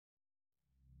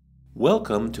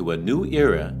Welcome to a new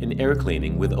era in air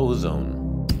cleaning with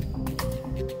Ozone.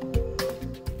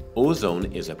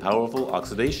 Ozone is a powerful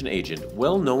oxidation agent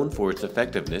well known for its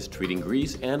effectiveness treating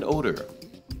grease and odor.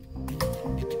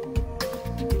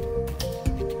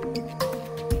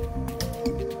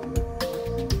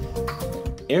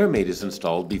 AirMaid is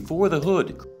installed before the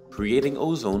hood, creating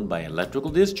ozone by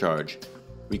electrical discharge,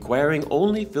 requiring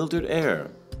only filtered air.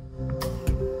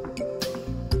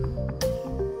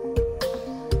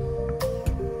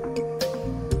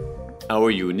 Our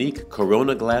unique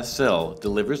Corona glass cell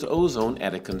delivers ozone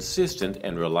at a consistent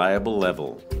and reliable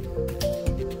level.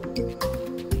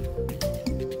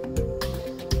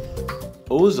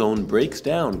 Ozone breaks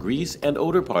down grease and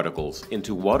odor particles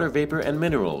into water vapor and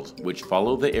minerals, which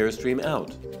follow the airstream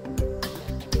out.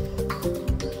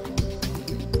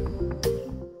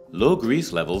 Low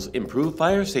grease levels improve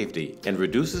fire safety and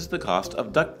reduces the cost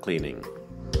of duct cleaning.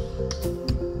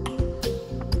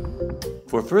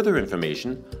 For further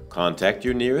information, contact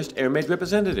your nearest AirMaid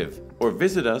representative or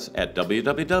visit us at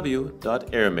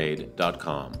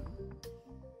www.airmaid.com.